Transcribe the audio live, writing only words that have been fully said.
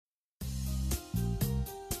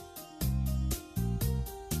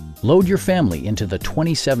Load your family into the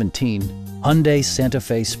 2017 Hyundai Santa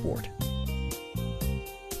Fe Sport.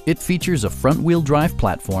 It features a front-wheel drive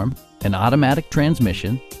platform, an automatic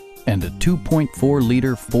transmission, and a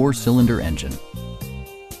 2.4-liter four-cylinder engine.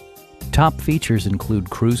 Top features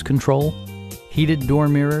include cruise control, heated door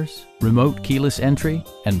mirrors, remote keyless entry,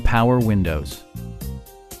 and power windows.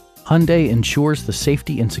 Hyundai ensures the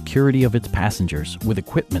safety and security of its passengers with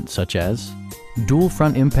equipment such as dual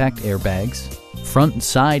front impact airbags, front and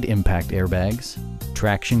side impact airbags,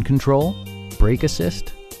 traction control, brake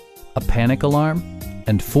assist, a panic alarm,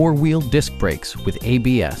 and four-wheel disc brakes with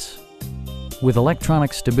ABS. With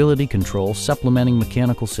electronic stability control supplementing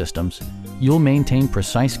mechanical systems, you'll maintain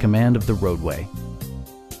precise command of the roadway.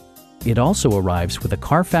 It also arrives with a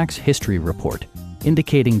Carfax history report,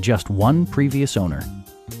 indicating just one previous owner.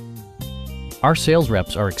 Our sales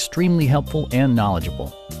reps are extremely helpful and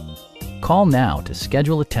knowledgeable. Call now to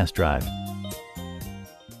schedule a test drive.